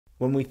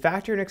When we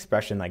factor an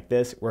expression like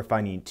this, we're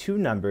finding two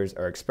numbers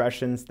or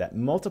expressions that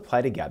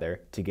multiply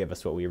together to give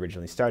us what we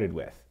originally started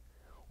with.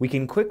 We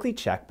can quickly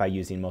check by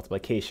using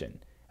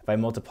multiplication. If I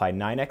multiply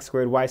 9x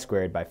squared y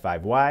squared by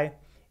 5y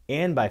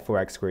and by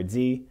 4x squared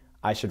z,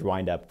 I should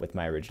wind up with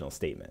my original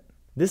statement.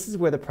 This is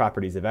where the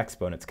properties of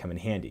exponents come in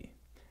handy.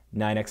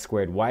 9x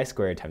squared y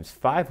squared times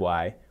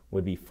 5y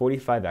would be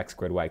 45x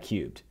squared y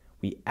cubed.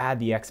 We add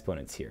the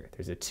exponents here.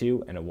 There's a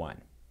 2 and a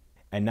 1.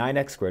 And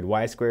 9x squared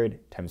y squared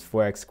times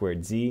 4x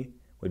squared z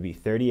would be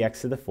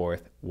 30x to the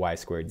fourth y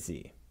squared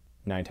z.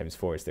 9 times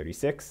 4 is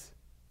 36.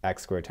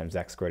 X squared times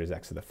x squared is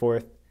x to the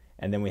fourth.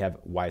 And then we have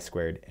y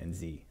squared and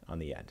z on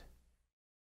the end.